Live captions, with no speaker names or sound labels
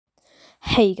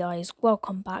Hey guys,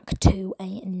 welcome back to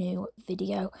a new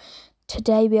video.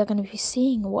 Today we are going to be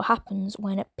seeing what happens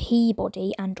when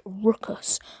Peabody and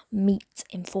Rucus meet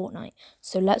in Fortnite.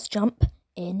 So let's jump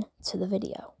into the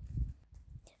video.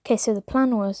 Okay, so the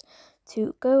plan was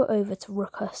to go over to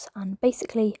Rucus and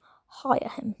basically hire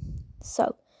him.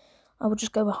 So I will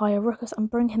just go hire Rucus and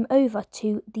bring him over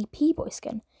to the Peabody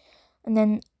skin. And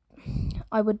then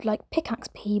I would pickaxe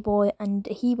Peabody and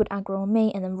he would aggro on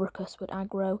me, and then Rucus would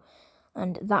aggro,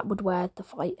 and that would where the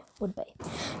fight would be.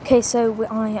 Okay, so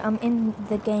I am in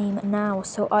the game now.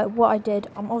 So what I did,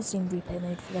 I'm obviously in replay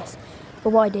mode for this,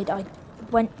 but what I did, I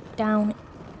went down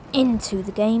into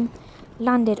the game,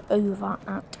 landed over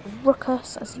at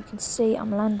Rucus. As you can see,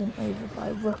 I'm landing over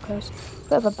by Rucus.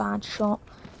 Bit of a bad shot.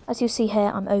 As you see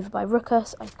here, I'm over by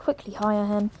Rucus. I quickly hire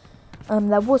him.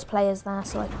 There was players there,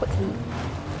 so I quickly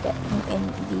get him in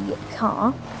the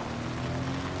car.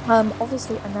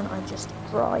 Obviously, and then I just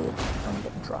drive.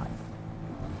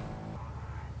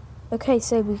 Okay,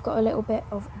 so we've got a little bit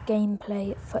of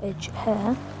gameplay footage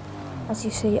here. As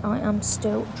you see, I am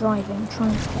still driving,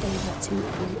 trying to get over to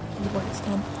the Peabody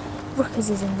skin. Rucus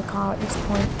is in the car at this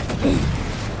point.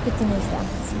 Good thing is that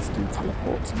NPCs do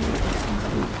teleport to me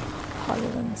if you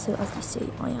hire them. So as you see,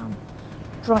 I am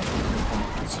driving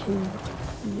over to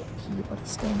the Peabody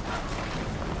skin.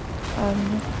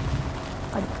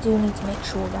 I do need to make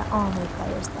sure there are no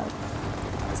players though.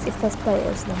 If there's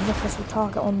players, then Rucus will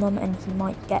target on them and he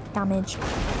might get damaged,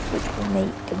 which will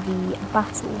make the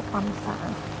battle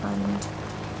unfair and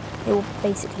it will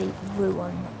basically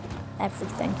ruin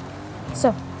everything.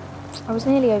 So, I was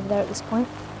nearly over there at this point.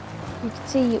 You can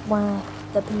see where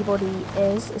the Peabody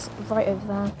is. It's right over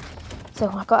there. So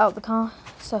I got out of the car,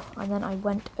 and then I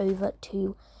went over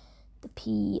to the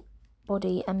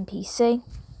Peabody NPC.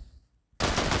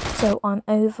 So I'm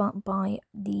over by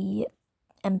the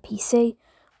NPC.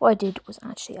 What I did was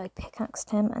actually I pickaxed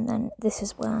him, and then this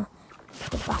is where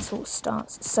the battle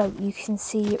starts. So you can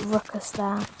see Rucus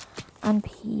there, and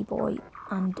Peabody,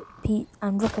 and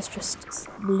Rucus just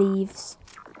leaves.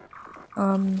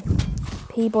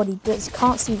 Peabody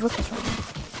can't see Rucus right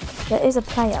now. There is a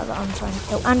player that I'm trying to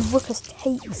kill, and Rucus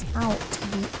takes out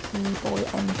the Peabody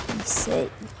NPC.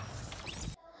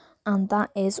 And that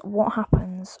is what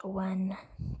happens when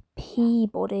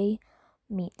Peabody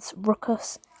meets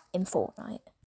Rucus in Fortnite.